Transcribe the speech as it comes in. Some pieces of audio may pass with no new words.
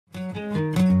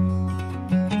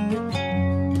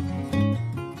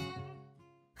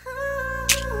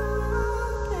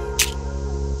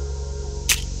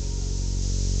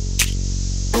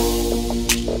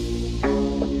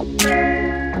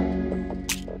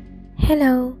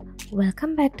Hello,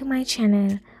 welcome back to my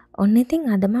channel. ඔන්න ඉතින්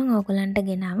අද මම ඔයගලන්ට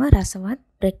ගෙනාව රසවත්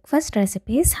breakfast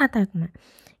recipes 7ක්ම.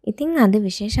 ඉතින් අද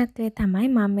විශේෂත්වය තමයි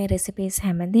මම මේ recipes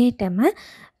හැමදේටම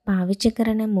පාවිච්චි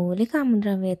කරන මූලික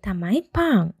අමුද්‍රව්‍යය තමයි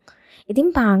පාන්. ඉතින්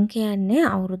පාන් කියන්නේ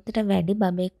අවුරුද්දට වැඩි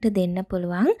බබෙක්ට දෙන්න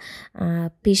පුළුවන්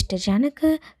පිෂ්ඨජනක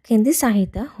කෙඳි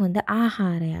සහිත හොඳ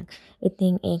ආහාරයක්.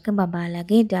 ඉතින් ඒක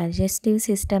බබාලගේ digestive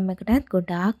system එකටත්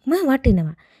ගොඩාක්ම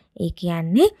වටිනවා. ඒ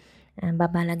කියන්නේ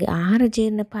බබාලගේ ආහාර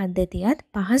ජීර්ණ පද්ධතියත්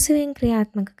පහසුවෙන්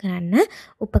ක්‍රියාත්මක කරන්න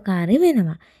උපකාරී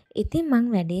වෙනවා. ඉතින් මම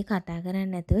වැඩි කතා කරන්නේ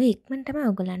නැතුව ඉක්මනටම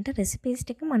ඔයගලන්ට රෙසිපීස්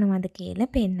ටික මොනවද කියලා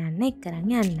පෙන්නන්න එක්කරන්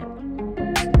යන්න.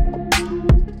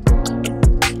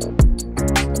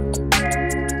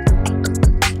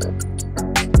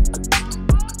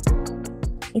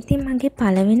 ඉතින් මගේ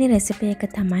පළවෙනි රෙසිපි එක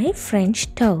තමයි French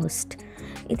toast.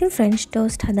 ඉතින් French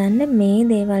toast හදන්න මේ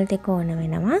දේවල් ටික ඕන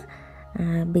වෙනවා.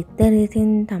 බිත්තර ඉතින්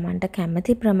Tamanට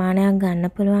කැමති ප්‍රමාණයක් ගන්න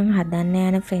පුළුවන් හදන්න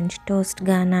යන French toast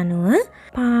ගන්න අනුව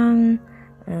පාන්,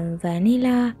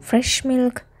 vanilla, fresh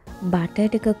milk, butter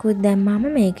ටිකකුත් දැම්මම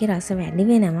මේකේ රස වැඩි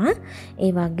වෙනවා.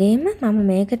 ඒ වගේම මම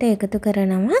මේකට එකතු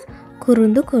කරනවා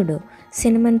කුරුඳු කුඩු.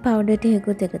 cinnamon powder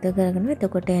ටිකකුත් එකතු කරගෙන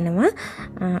එතකොට එනවා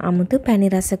අමුතු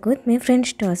පැණි රසකුත් මේ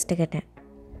French toast එකට.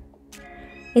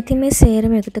 ඉතින් මේ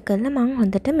සේරම එකතු කරලා මම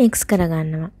හොඳට mix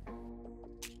කරගන්නවා.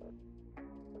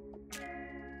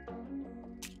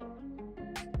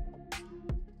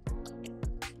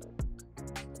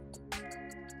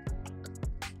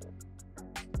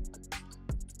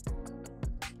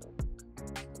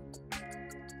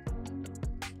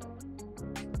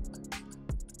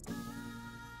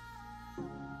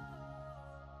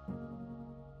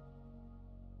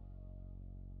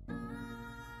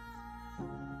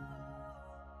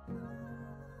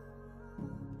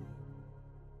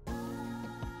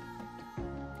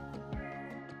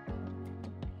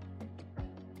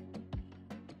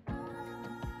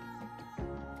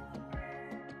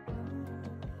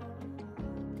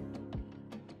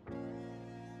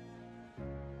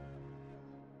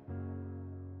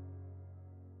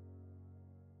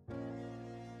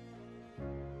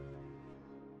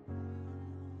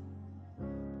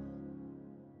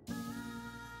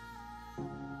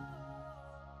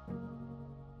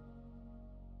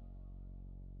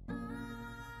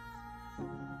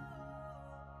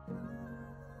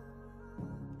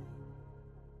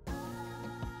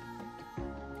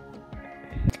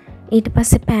 ඊට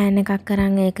පස්සේ පෑන් එකක්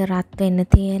අරන් ඒක රත් වෙන්න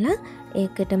තියලා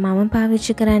ඒකට මම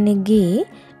පාවිච්චි කරන්නේ ghee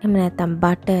එහෙම නැත්නම්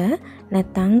butter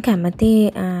නැත්නම් කැමති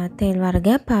තෙල්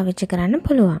වර්ගයක් පාවිච්චි කරන්න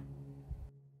පුළුවන්.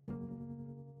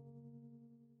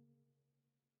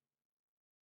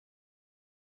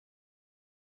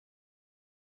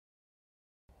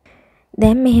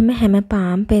 දැන් මෙහෙම හැම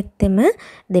පාන් පෙත්තෙම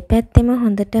දෙපැත්තෙම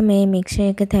හොඳට මේ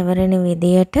මික්ස්චර් එක තැවරෙන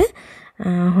විදියට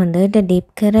හොඳට ඩිප්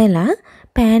කරලා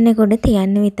පෑන් එක උඩ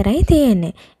තියන්න විතරයි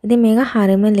තියෙන්නේ. ඉතින් මේක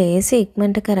හරිම ලේසි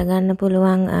ඉක්මනට කරගන්න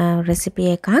පුළුවන් රෙසිපි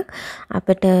එකක්.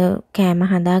 අපිට කෑම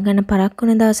හදාගන්න පරක්කු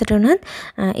වුණ දවසට උනත්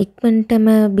ඉක්මනටම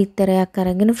බිත්තරයක්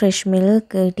අරගෙන ෆ්‍රෙෂ්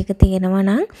මිල්ක් ටික තියෙනවා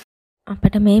නම්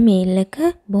අපිට මේ මීල් එක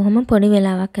බොහොම පොඩි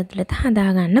වෙලාවක් ඇතුළත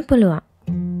හදාගන්න පුළුවන්.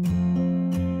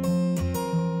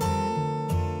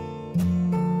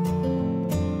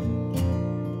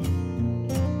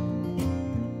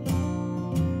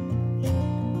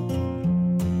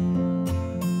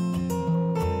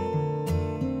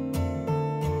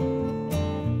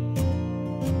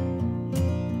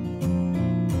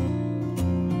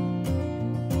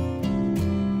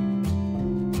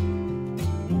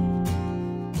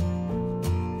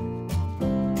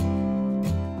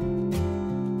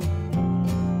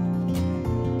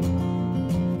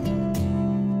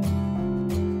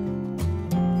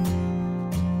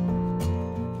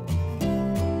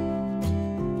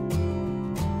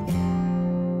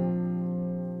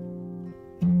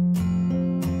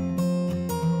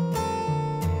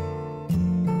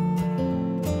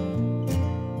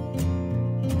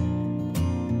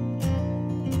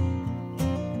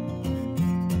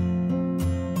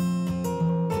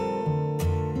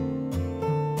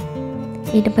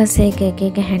 ඊට පස්සේ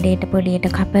එක හැඩයට පොඩියට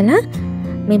කපලා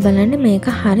මේ බලන්න මේක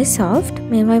හරි soft.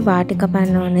 මේවයි වාටි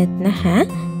කපන්න ඕනෙත් නැහැ.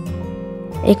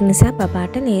 ඒක නිසා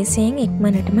බබාට ලේසියෙන්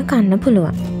ඉක්මනටම කන්න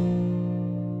පුළුවන්.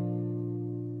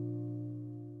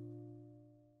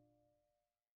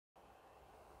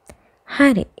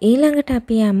 හරි, ඊළඟට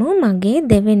අපි යමු මගේ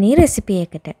දෙවෙනි රෙසිපි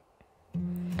එකට.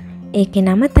 ඒකේ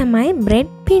නම තමයි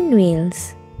bread pinwheels.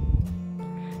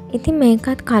 ඉතින්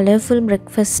මේකත් කලර්ෆුල්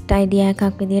බ්‍රෙක්ෆාස්ට් අයිඩියා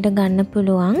එකක් විදියට ගන්න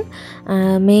පුළුවන්.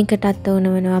 මේකටත් ඕන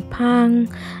වෙනවා පාන්,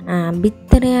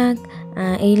 බිත්තරයක්,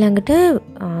 ඊළඟට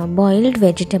boiled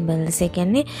vegetables. ඒ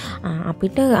කියන්නේ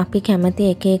අපිට අපි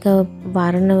කැමති එක එක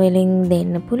වර්ණ වලින්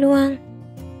දෙන්න පුළුවන්.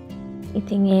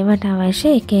 ඉතින් ඒවට අවශ්‍ය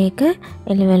එක එක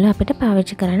එළවලු අපිට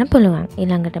පාවිච්චි කරන්න පුළුවන්.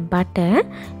 ඊළඟට butter,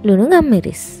 ලුණු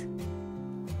ගම්මිරිස්.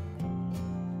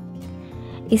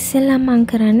 ඉස්සෙල්ලා මම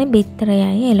කරන්නේ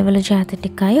බිත්තරයයි එළවලු ජාති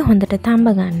ටිකයි හොඳට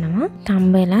තඹ ගන්නවා.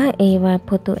 තඹලා ඒවා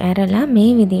පොතු ඇරලා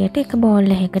මේ විදියට එක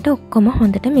බෝල් එකකට ඔක්කොම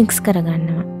හොඳට මික්ස්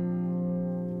කරගන්නවා.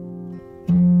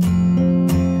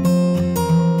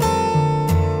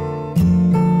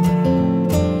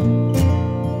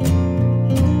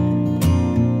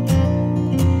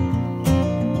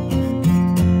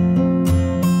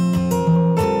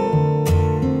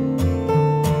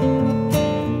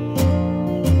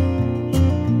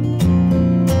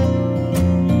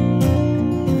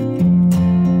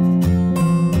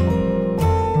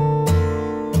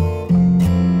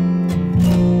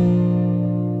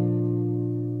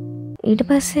 ඊට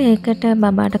පස්සේ ඒකට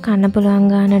බබාට කන්න පුළුවන්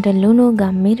ගානට ලුණු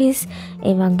ගම්මිරිස්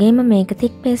ඒ වගේම මේක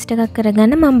thick paste එකක්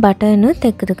කරගන්න මම බටර්නුත්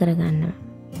එකතු කරගන්නවා.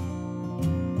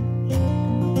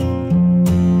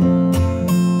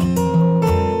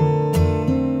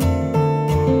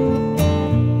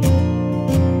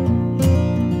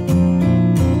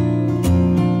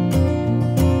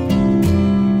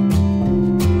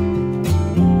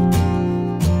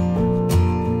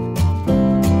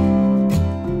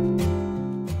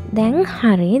 දැන්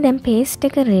හරි දැන් පේස්ට්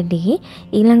එක රෙඩි.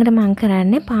 ඊළඟට මම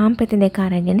කරන්නේ පාන් පෙති දෙක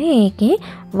අරගෙන ඒකේ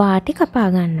වාටි කපා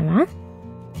ගන්නවා.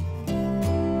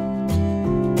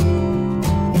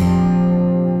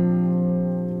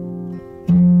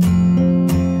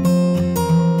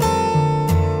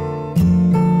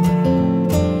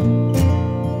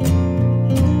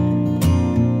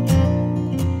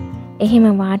 එහෙම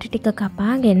වාටි ටික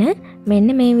කපාගෙන මෙන්න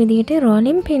මේ විදිහට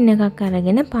රෝලින් පින් එකක්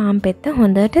අරගෙන පාන් පෙත්ත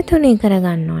හොඳට තුනී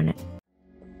කරගන්න ඕන.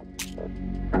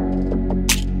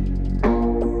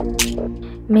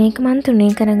 මේක මම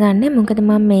තුනී කරගන්නේ මොකද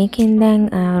මම මේකෙන් දැන්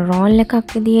රෝල් එකක්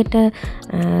විදිහට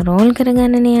රෝල්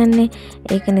කරගන්නනේ යන්නේ.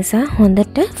 ඒක නිසා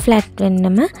හොඳට ෆ්ලැට්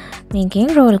වෙන්නම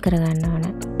මේකෙන් රෝල් කරගන්න ඕන.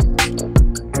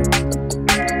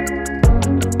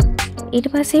 ඊට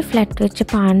පස්සේ ෆ්ලැට් වෙච්ච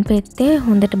පාන් පෙත්තේ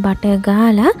හොඳට බටර්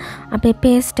ගාලා අපේ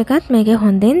පේස්ට් එකත් මේකේ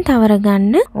හොඳින් තවර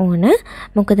ගන්න ඕන.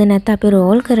 මොකද නැත්නම් අපි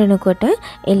රෝල් කරනකොට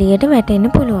එළියට වැටෙන්න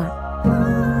පුළුවන්.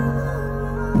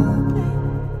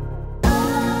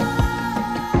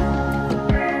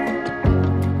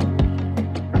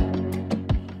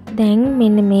 දැන්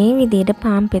මෙන්න මේ විදිහට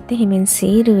පාන් පෙත්ත හිමින්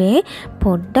සීරුවේ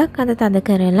පොඩ්ඩක් අත තද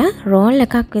කරලා රෝල්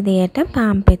එකක් විදිහට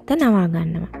පාන් පෙත්ත නවා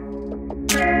ගන්නවා.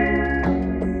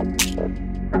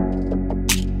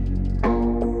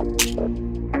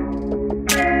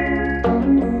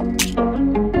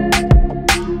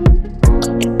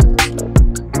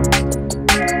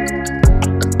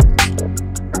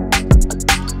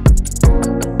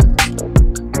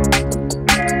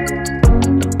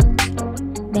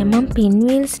 පින්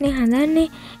වීල්ස් නේ හදන්නේ.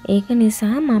 ඒක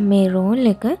නිසා මම මේ රෝල්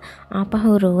එක ආපහු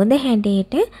රෝද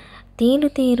හැඩයට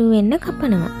තීරු වෙන්න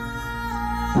කපනවා.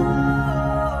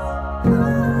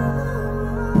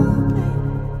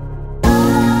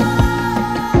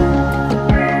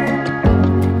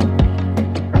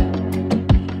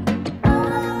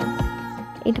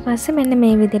 ඊට පස්සේ මෙන්න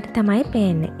මේ විදිහට තමයි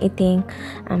පේන්නේ. ඉතින්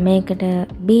මේකට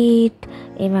බීට්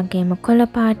ඒ වගේම කොළ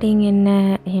පාටින් එන්න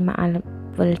එහෙම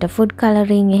වලට ෆුඩ්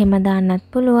කලරින් එහෙම දාන්නත්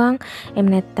පුළුවන්. එහෙම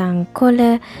නැත්නම් කොළ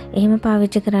එහෙම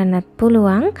පාවිච්චි කරන්නත්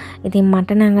පුළුවන්. ඉතින්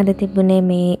මට නම් අද තිබුණේ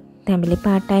මේ තැඹිලි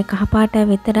පාටයි කහ පාටයි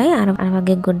විතරයි. අර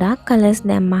වගේ ගොඩක් කලර්ස්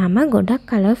දැම්මහම ගොඩක්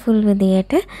කලර්ෆුල්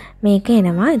විදියට මේක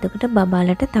එනවා. එතකොට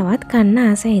බබාලට තවත් කන්න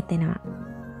ආස හිතෙනවා.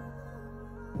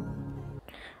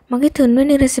 මගේ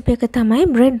තුන්වෙනි රෙසිපි එක තමයි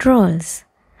බ්‍රෙඩ් රෝල්ස්.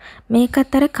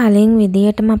 මේකත් අර කලින්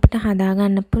විදියටම අපිට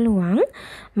හදාගන්න පුළුවන්.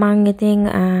 මම ඉතින්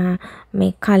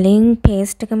මේ කලින්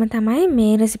පේස්ට් එකම තමයි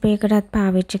මේ රෙසිපි එකටත්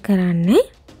පාවිච්චි කරන්නේ.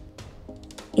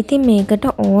 ඉතින් මේකට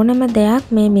ඕනම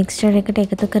දෙයක් මේ මික්ස්චර් එකට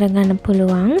එකතු කරගන්න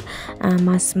පුළුවන්.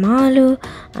 මස් මාළු,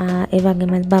 ඒ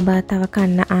වගේම බබා තව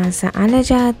කන්න ආස අල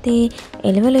ಜಾති,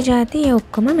 එළවලු ಜಾති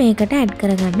ඔක්කොම මේකට ඇඩ්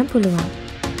කරගන්න පුළුවන්.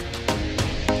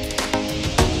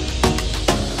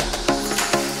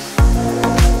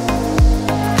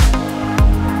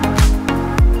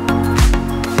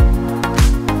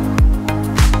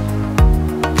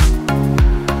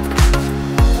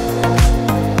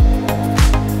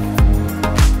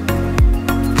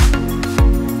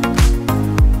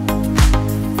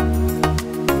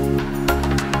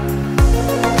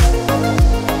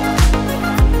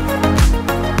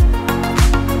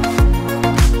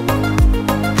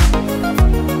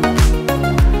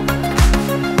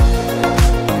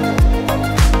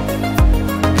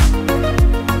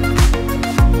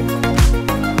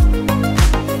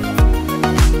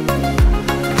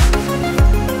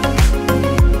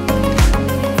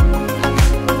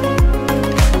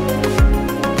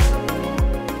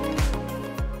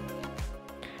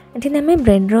 ඉතින් මේ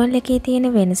බ්‍රෙඩ් රෝල් එකේ තියෙන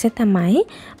වෙනස තමයි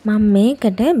මම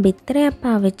මේකට බිත්තරයක්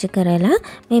පාවිච්චි කරලා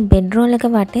මේ බ්‍රෙඩ් රෝල් එක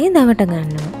වටේ දවට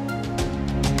ගන්නවා.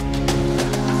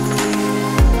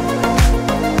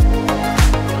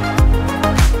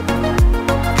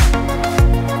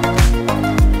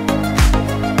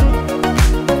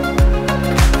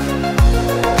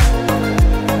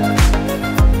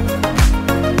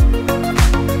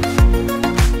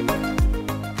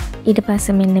 ඊට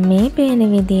පස්සේ මෙන්න මේ පේන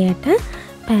විදියට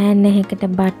පෑන් එකකට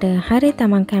බටර් හරි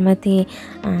තමන් කැමති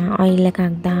ඔයිල් එකක්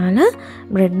දාලා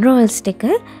බ්‍රෙඩ් රෝල්ස් ටික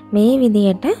මේ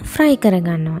විදියට ෆ්‍රයි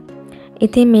කරගන්නවා.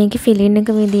 ඉතින් මේකේ ෆිලින්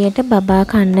එක විදියට බබා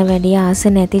කන්න වැඩි ආස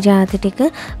නැති ಜಾති ටික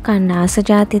කන්න ආස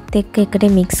ಜಾතිත් එක්ක එකට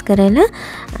මික්ස් කරලා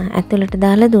ඇතුළට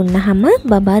දාලා දුන්නාම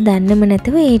බබා දන්නේම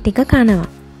නැතුව ඒ ටික කනවා.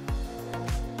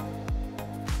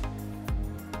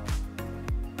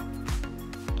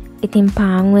 ඉතින්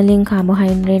පාන් වලින්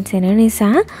කාබෝහයිඩ්‍රේට්ස් එන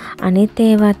නිසා අනිත්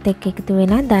ඒවත් එක්ක එකතු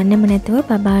වෙලා දන්නේම නැතුව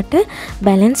බබාට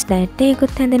බැලන්ස් ඩයට්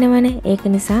එකකුත් හැදෙනවනේ. ඒක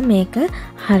නිසා මේක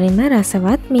හරිම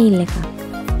රසවත් මීල් එකක්.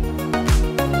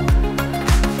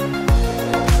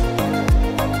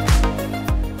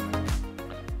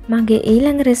 මගේ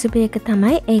ඊළඟ රෙසිපි එක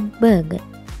තමයි එග් බර්ගර්.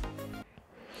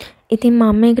 ඉතින්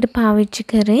මම මේකට පාවිච්චි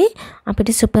කරේ අපිට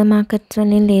සුපර් මාකට්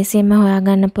වලින් ලේසියෙන්ම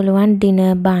හොයාගන්න පුළුවන්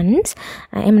ඩිනර් බන්ස්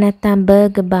එහෙම නැත්නම්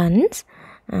බර්ගර් බන්ස්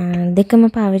දෙකම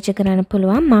පාවිච්චි කරන්න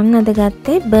පුළුවන්. මම අද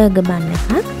ගත්තේ බර්ගර් බන්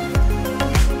එකක්.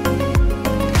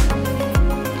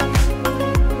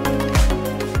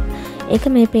 ඒක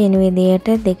මේ පේන විදියට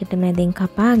දෙකට මැදින්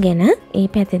කපාගෙන ඒ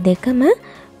පැති දෙකම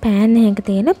පෑන් එකක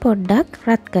තියලා පොඩ්ඩක්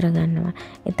රත් කරගන්නවා.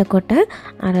 එතකොට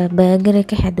අර බර්ගර්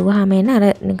එක හැදුවාම එන අර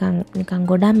නිකන්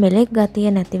ගොඩක් මෙලෙක් ගතිය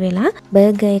නැති වෙලා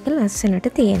බර්ගර් එක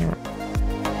ලස්සනට තියෙනවා.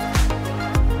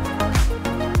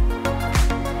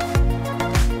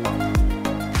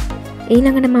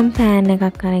 ඊළඟට මම පෑන්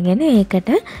එකක් අරගෙන ඒකට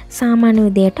සාමාන්‍ය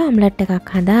විදියට ඔම්ලට්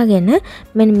එකක් හදාගෙන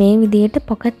මෙන්න මේ විදියට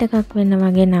පොකට් එකක් වෙන්න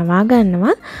වගේ නවා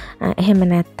ගන්නවා. එහෙම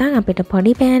නැත්නම් අපිට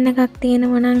පොඩි පෑන් එකක්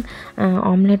තියෙනවා නම්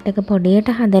ඔම්ලට් එක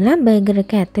පොඩියට හදලා බර්ගර්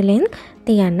එක ඇතුලෙන්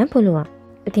තියන්න පුළුවන්.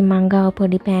 ඉතින් මං ගාව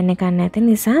පොඩි පෑන් එකක් නැති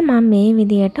නිසා මම මේ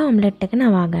විදියට ඔම්ලට් එක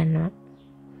නවා ගන්නවා.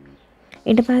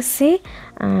 ඊට පස්සේ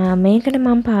මේකට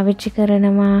මම පාවිච්චි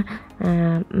කරනවා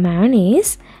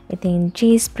මයොනීස්. ඉතින්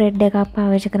චීස් ස්ප්‍රෙඩ් එකක්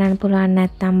පාවිච්චි කරන්න පුළුවන්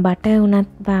නැත්නම් බටර් උනත්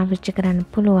පාවිච්චි කරන්න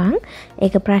පුළුවන්.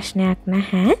 ඒක ප්‍රශ්නයක්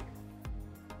නැහැ.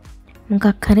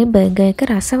 මොකක් හරි බර්ගර් එක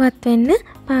රසවත් වෙන්න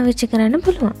පාවිච්චි කරන්න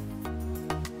පුළුවන්.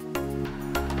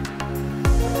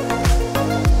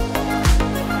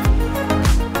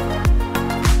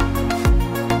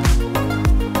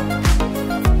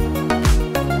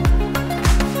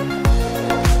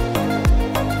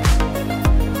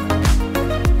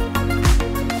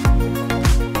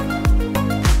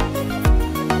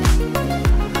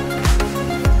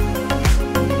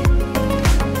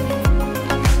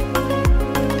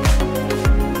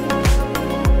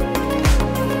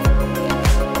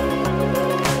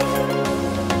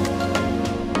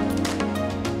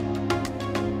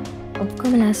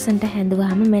 ලස්සනට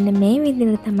හැදුවාම මෙන්න මේ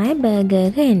විදිහට තමයි බර්ගර්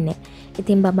එක එන්නේ.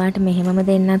 ඉතින් බබාට මෙහෙමම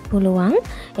දෙන්නත් පුළුවන්.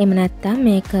 එහෙම නැත්නම්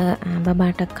මේක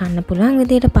බබාට කන්න පුළුවන්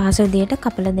විදිහට පාස විදිහට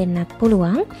කපලා දෙන්නත්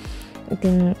පුළුවන්.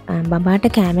 ඉතින් බබාට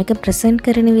කෑම එක ප්‍රසන්ට්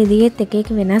කරන විදිහත් එක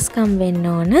එක වෙනස්කම් වෙන්න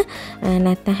ඕන.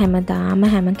 නැත්නම් හැමදාම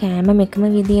හැම කෑමම එකම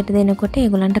විදිහට දෙනකොට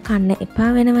ඒගොල්ලන්ට කන්න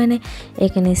එපා වෙනවනේ.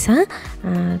 ඒක නිසා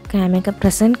කෑම එක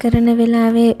ප්‍රසන්ට් කරන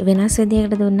වෙලාවේ වෙනස්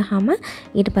විදිහකට දුන්නාම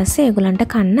ඊට පස්සේ ඒගොල්ලන්ට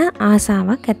කන්න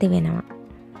ආසාවක් ඇති වෙනවා.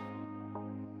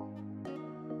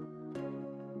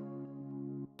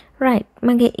 right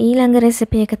මගේ ඊළඟ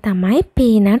රෙසිපි එක තමයි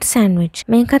පීනට් සෑන්ඩ්විච්.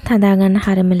 මේකත් හදාගන්න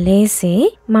හරිම ලේසි.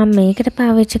 මම මේකට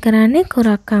පාවිච්චි කරන්නේ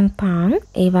කුරක්කන් පාන්.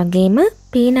 ඒ වගේම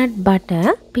පීනට්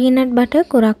බටර්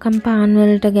කුරක්කන් පාන්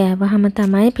වලට ගෑවහම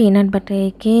තමයි පීනට් බටර්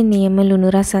එකේ නියම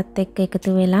ලුණු රසත් එක්ක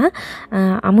එකතු වෙලා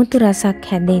අමුතු රසක්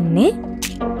හැදෙන්නේ.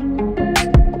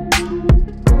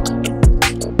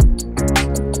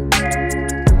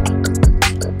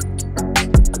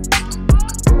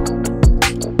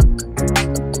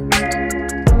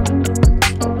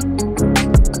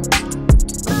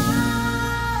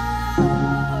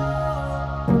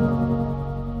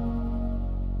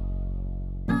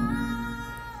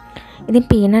 ඉතින්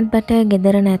පීනට් බටර්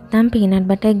ගෙදර නැත්නම් පීනට්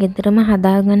බටර් ගෙදරම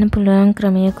හදාගන්න පුළුවන්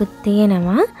ක්‍රමයකුත්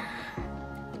තියෙනවා.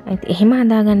 එහෙම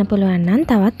හදාගන්න පුළුවන් නම්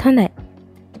තවත් හොඳයි.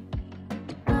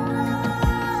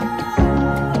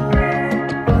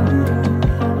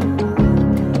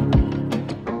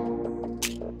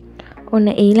 ඔන්න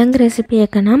ඊළඟ රෙසිපි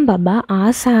එක නම් බබා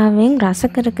ආසාවෙන් රස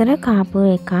කර කර කාපු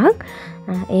එකක්.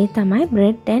 ඒ තමයි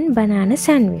බ්‍රෙඩ් ඇන්ඩ් බනානා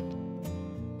සෑන්ඩ්විච්.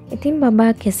 ඉතින්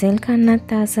බබා කෙසෙල්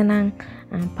කන්නත් ආස නම්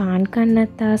පාන්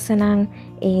කන්නත් ආස නම්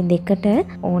ඒ දෙකට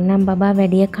ඕනම් බබා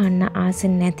වැඩිය කන්න ආස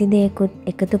නැති දේකුත්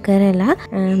එකතු කරලා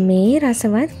මේ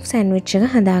රසවත් සෑන්ඩ්විච් එක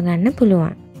හදාගන්න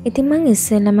පුළුවන්. ඉතින් මම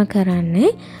ඉස්සෙල්ලම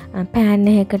කරන්නේ පෑන්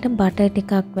එකකට බටර්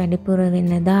ටිකක් වැඩිපුර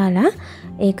වෙන්න දාලා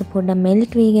ඒක පොඩ්ඩක්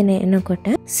මෙල්ට් වීගෙන එනකොට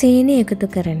සීනි එකතු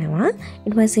කරනවා.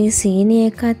 ඊට පස්සේ සීනි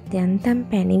එකත් යන්තම්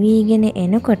පැණිවිගෙන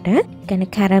එනකොට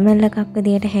කියන්නේ කැරමල් එකක්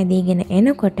විදියට හැදීගෙන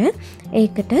එනකොට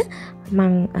ඒකට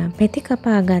මම පෙති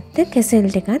කපාගත්ත කෙසෙල්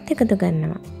ටිකත් එකතු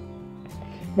කරනවා.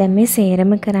 දැන් මේ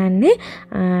සේරම කරන්නේ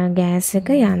ගෑස් එක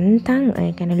යන්තම්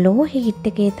ඒ කියන්නේ ලෝ හීට්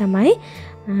එකේ තමයි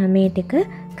මේ ටික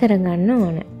කරගන්න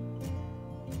ඕන.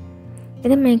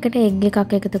 ඉතින් මේකට එග්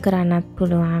එකක් එකතු කරන්නත්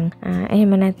පුළුවන්.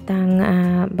 එහෙම නැත්නම්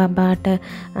බබාට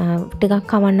ටිකක්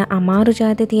කවන්න අමාරු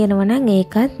જાති තියෙනවා නම්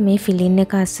ඒකත් මේ ෆිලින්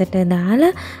එක අස්සට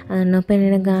දාලා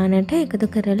නොපෙනෙන ගානට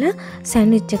එකතු කරලා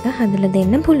සෑන්ඩ්විච් එක හදලා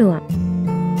දෙන්න පුළුවන්.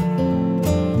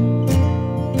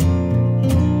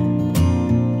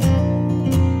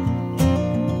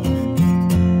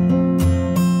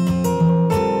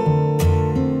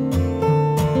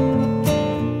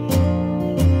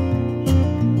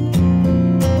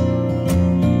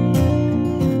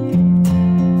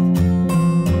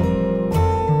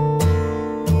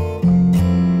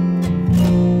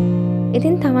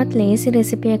 ඉතින් තවත් ලේසි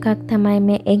රෙසිපි එකක් තමයි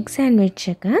මේ එග් සෑන්ඩ්විච්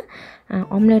එක.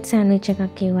 ඔම්ලට් සෑන්ඩ්විච් එකක්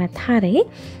කිව්වත් හරි.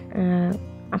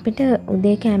 අපිට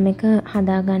උදේ කෑම එක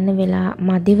හදාගන්න වෙලා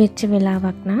මදි වෙච්ච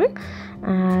වෙලාවක් නම්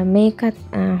මේකත්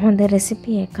හොඳ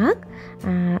රෙසිපි එකක්.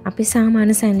 අපි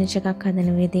සාමාන්‍ය සෑන්ඩ්විච් එකක් හදන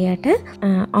විදියට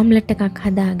ඔම්ලට් එකක්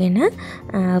හදාගෙන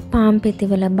පාන් පිටි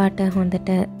වල බටර් හොඳට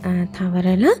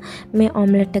තවරලා මේ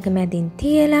ඔම්ලට් එක මැදින්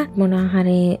තියලා මොනවා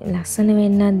හරි ලස්සන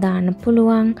වෙන්න දාන්න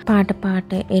පුළුවන්.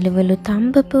 පාට එළවලු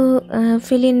තඹපු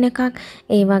ෆිලින් එකක්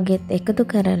ඒ වගේත් එකතු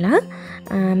කරලා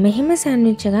මෙහිම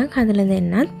සෑන්ඩ්විච් එකක් හදලා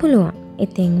දෙන්නත් පුළුවන්.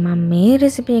 ඉතින් මම මේ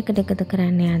රෙසිපි එකට එකතු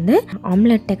කරන්නේ අද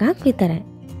ඔම්ලට් එකක් විතරයි.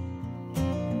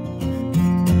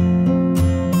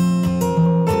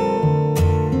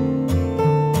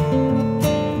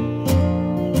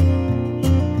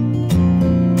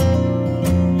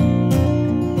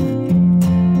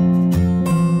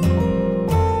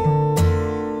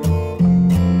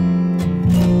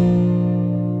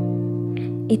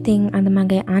 ඉතින් අද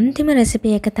මගේ අන්තිම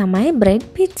රෙසිපි එක තමයි බ්‍රෙඩ්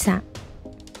පිට්සා.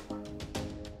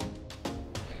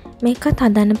 මේකත්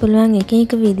හදන්න පුළුවන් එක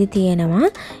එක විදි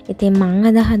තියෙනවා. ඉතින් මං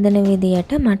අද හදන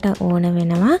විදියට මට ඕන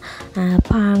වෙනවා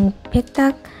පාන්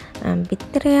පෙත්තක්,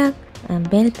 බිත්තරයක්,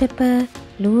 බෙල් පෙපර්,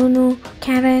 ලුණු,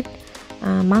 කැරට්,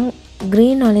 මං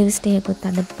ග්‍රීන් ඔලිව්ස් ටිකකුත්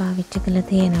අද පාවිච්චි කරලා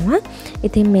තියෙනවා.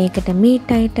 ඉතින් මේකට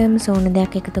මීට් අයිටම්ස් ඕන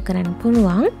දෙයක් එකතු කරන්න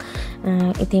පුළුවන්.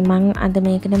 ඉතින් මං අද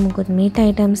මේකට මුකුත් මීට්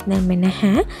අයිටම්ස් දැම්මේ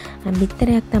නැහැ.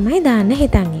 බිත්තරයක් තමයි දාන්න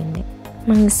හිතන් ඉන්නේ.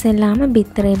 මං ඉස්සෙල්ලාම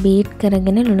බිත්තරේ බීට්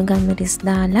කරගෙන ලුණු ගම්මිරිස්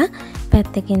දාලා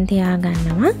පැත්තකින්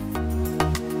තියාගන්නවා.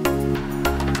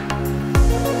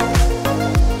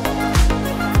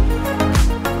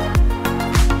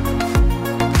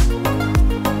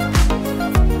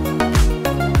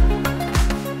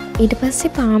 ඊට පස්සේ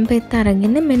පාන් පෙත්ත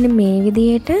අරගෙන මෙන්න මේ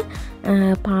විදියට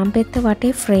පාන් පෙත්ත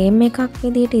වටේ ෆ්‍රේම් එකක්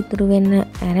විදියට ඉතුරු වෙන්න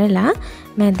ඇරලා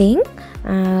මැදින්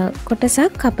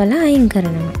කොටසක් කපලා අයින්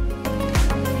කරනවා.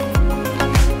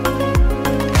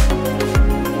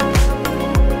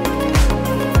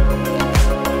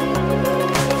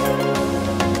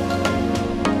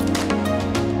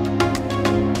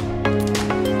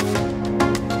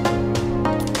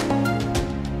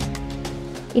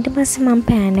 ඊට පස්සේ මම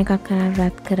පෑන් එකක්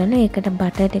රත් කරලා ඒකට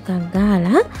බටර් ටිකක්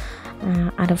ගාලා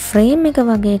අර ෆ්‍රේම් එක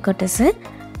වගේ කොටස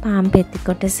පාන් පෙත්ති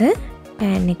කොටස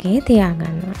පෑන් එකේ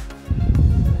තියාගන්නවා.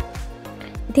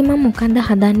 ඉතින් මම මොකන්ද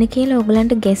හදන්නේ කියලා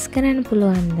ඔයගලන්ට ගෙස් කරන්න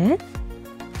පුළුවන්ද?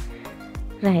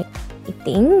 රයිට්.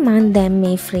 ඉතින් මම දැන්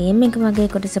මේ ෆ්‍රේම් එක වගේ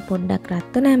කොටස පොඩ්ඩක්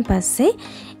රත් වුණාන් පස්සේ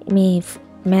මේ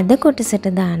මැද කොටසට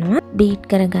දානවා බීට්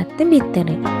කරගත්ත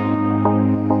බිත්තරේ.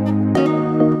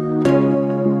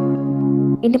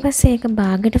 ඊට පස්සේ ඒක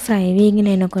බාගට ෆ්‍රයි වෙගෙන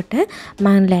එනකොට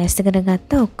මම ලෑස්ති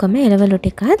කරගත්ත ඔක්කොම එළවලු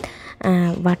ටිකත්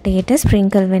වටේට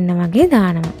ස්ප්‍රින්කල් වෙන්න වගේ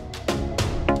දානවා.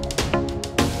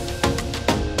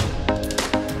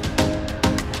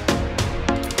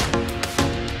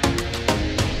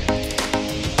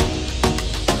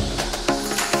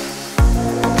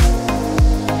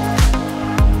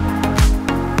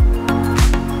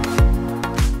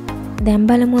 දැන්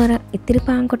බලමු අර ඉතිරි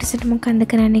පාන් කොටසට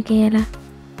මොකන්ද කරන්න කියලා.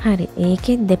 හරි,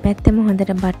 ඒකේ දෙපැත්තම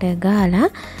හොඳට බටර් ගාලා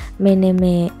මෙන්න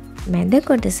මේ මැද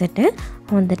කොටසට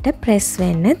හොඳට ප්‍රෙස්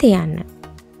වෙන්න තියන්න.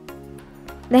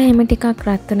 දැන් එහෙම ටිකක්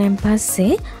රත් වුණාන්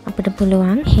පස්සේ අපිට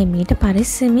පුළුවන් හිමීට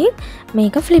පරිස්සමින්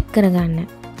මේක ෆ්ලිප් කරගන්න.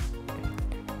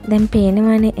 දැන්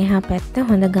පේනවනේ එහා පැත්ත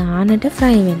හොඳ ගානට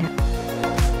ෆ්‍රයි වෙලා.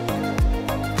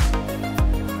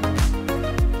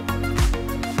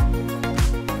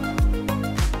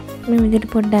 මේ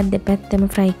විදිහට පොඩ්ඩක් දෙපැත්තම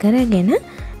fry කරගෙන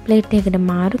plate එකකට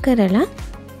මාරු කරලා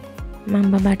මම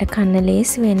බබාට කන්න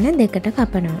ලේසි වෙන්න දෙකට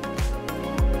කපනවා.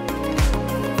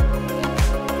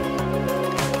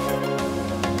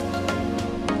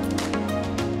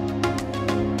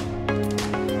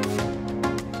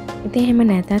 ඉතින් එහෙම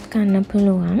නැතත් කන්න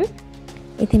පුළුවන්.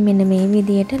 ඉතින් මෙන්න මේ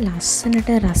විදිහට ලස්සනට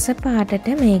රස පාටට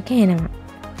මේක එනවා.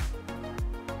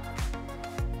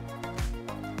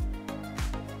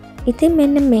 ඉතින්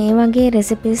මෙන්න මේ වගේ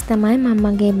රෙසිපීස් තමයි මම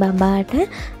මගේ බබාට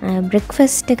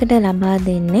බ්‍රෙක්ෆාස්ට් එකට ලබා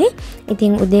දෙන්නේ.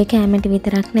 ඉතින් උදේ කෑමට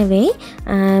විතරක් නෙවෙයි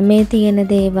මේ තියෙන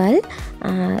දේවල්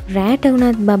රෑට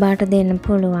වුණත් බබාට දෙන්න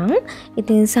පුළුවන්.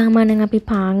 ඉතින් සාමාන්‍යයෙන් අපි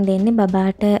පාන් දෙන්නේ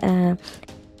බබාට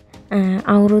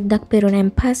අවුරුද්දක්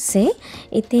පිරුණෙන් පස්සේ.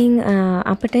 ඉතින්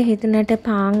අපිට හිතුණට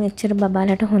පාන් එච්චර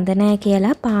බබාලට හොඳ නෑ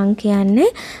කියලා පාන්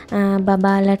කියන්නේ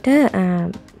බබාලට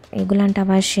ඒගොල්ලන්ට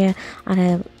අවශ්‍ය අර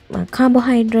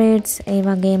carbohydrates ඒ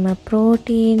වගේම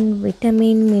protein,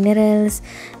 vitamin, minerals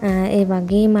ඒ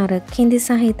වගේම අර කිඳි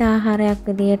සහිත ආහාරයක්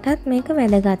විදියටත් මේක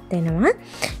වැදගත් වෙනවා.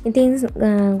 ඉතින්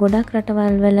ගොඩක්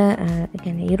රටවල් වල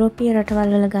කියන්නේ යුරෝපීය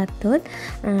රටවල් වල ගත්තොත්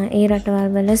ඒ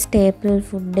රටවල් වල staple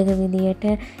food එක විදියට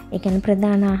ඒ කියන්නේ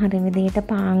ප්‍රධාන ආහාර විදියට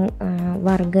පාන්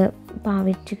වර්ග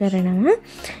පාවිච්චි කරනවා.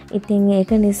 ඉතින්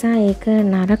ඒක නිසා ඒක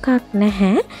නරකක්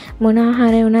නැහැ. මොන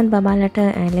ආහාරය වුණත් බබාලට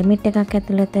ලිමිට් එකක්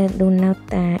ඇතුළත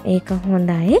දුන්නොත් ඒක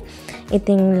හොඳයි.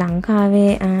 ඉතින්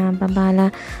ලංකාවේ බබාලා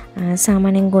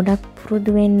සාමාන්‍යයෙන් ගොඩක්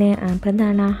පුරුදු වෙන්නේ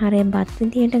ප්‍රධාන ආහාරය බත්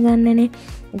විදියට ගන්නනේ.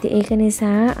 ඉතින් ඒක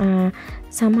නිසා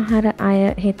සමහර අය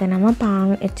හිතනවා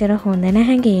පාන් එච්චර හොඳ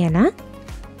නැහැ කියලා.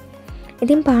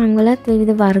 ඉතින් පාන් වලත්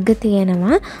විවිධ වර්ග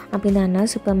තියෙනවා. අපි දන්නවා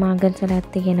සුපර් මාකට් වලත්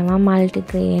තියෙනවා මල්ටි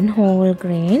ග්‍රේන්, හෝල්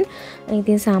ග්‍රේන්.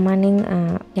 ඉතින් සාමාන්‍යයෙන්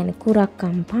يعني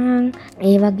කුරක්කම් පාන්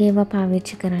ඒ වගේ ඒවා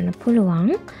පාවිච්චි කරන්න පුළුවන්.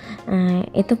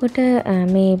 එතකොට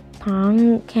මේ පාන්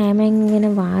කෑමෙන්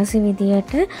වෙන වාසි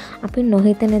විදියට අපි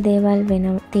නොහිතන දේවල් වෙන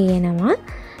තියෙනවා.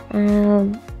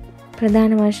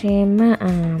 ප්‍රධාන වශයෙන්ම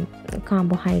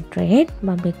කාබෝහයිඩ්‍රේට්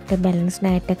බබෙක්ට බැලන්ස්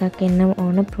ඩයට් එකක් එන්න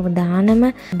ඕන ප්‍රධානම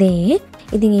දේ.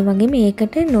 ඉතින් ඒ වගේම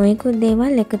ඒකට නොයෙකුත්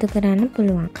දේවල් එකතු කරන්න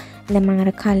පුළුවන්. දැන් මම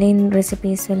අර කලින්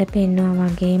රෙසිපීස් වල පෙන්නුවා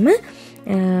වගේම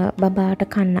බබාට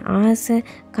කන්න ආස,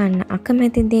 කන්න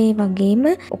අකමැති දේ වගේම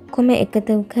ඔක්කොම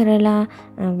එකතු කරලා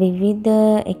විවිධ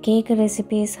එක එක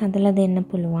රෙසිපීස් හදලා දෙන්න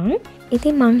පුළුවන්.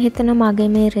 ඉතින් මම හිතනවා මගේ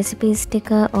මේ රෙසිපීස්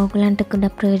ටික ඕගලන්ට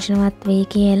ගොඩක් ප්‍රයෝජනවත් වෙයි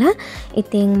කියලා.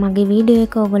 ඉතින් මගේ වීඩියෝ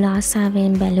එක ඔයගොල්ලෝ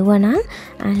ආසාවෙන් බැලුවා නම්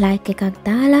ලයික් එකක්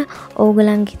දාලා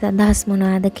ඕගලන්ගේ අදහස්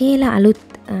මොනවද කියලා අලුත්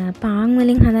පාන්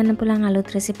වලින් හදන්න පුළුවන්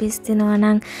අලුත් රෙසිපීස් තියෙනවා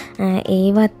නම්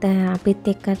ඒවත් අපිත්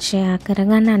එක්ක ෂෙයා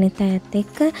කරගන්න අනිත් අයත්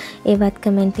එක්ක ඒවත්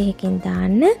කමෙන්ට් එකකින්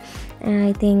දාන්න.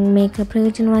 ඉතින් මේක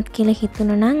ප්‍රයෝජනවත් කියලා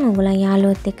හිතුණා නම් ඔයගොල්ලෝ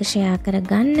යාළුවොත් එක්ක ෂෙයා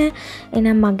කරගන්න.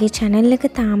 එහෙනම් මගේ channel එක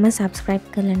තාම subscribe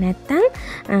කරලා නැත්නම්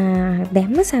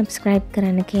දැන්ම subscribe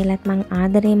කරන්න කියලාත් මම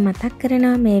ආදරයෙන් මතක්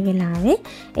කරනවා මේ වෙලාවේ.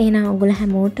 එහෙනම් ඔයගොල්ලෝ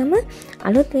හැමෝටම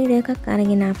අලුත් වීඩියෝ එකක්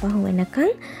අරගෙන ආපහු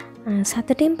වෙනකන්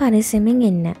සතුටින් පරිස්සමින්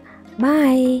ඉන්න.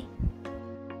 Bye.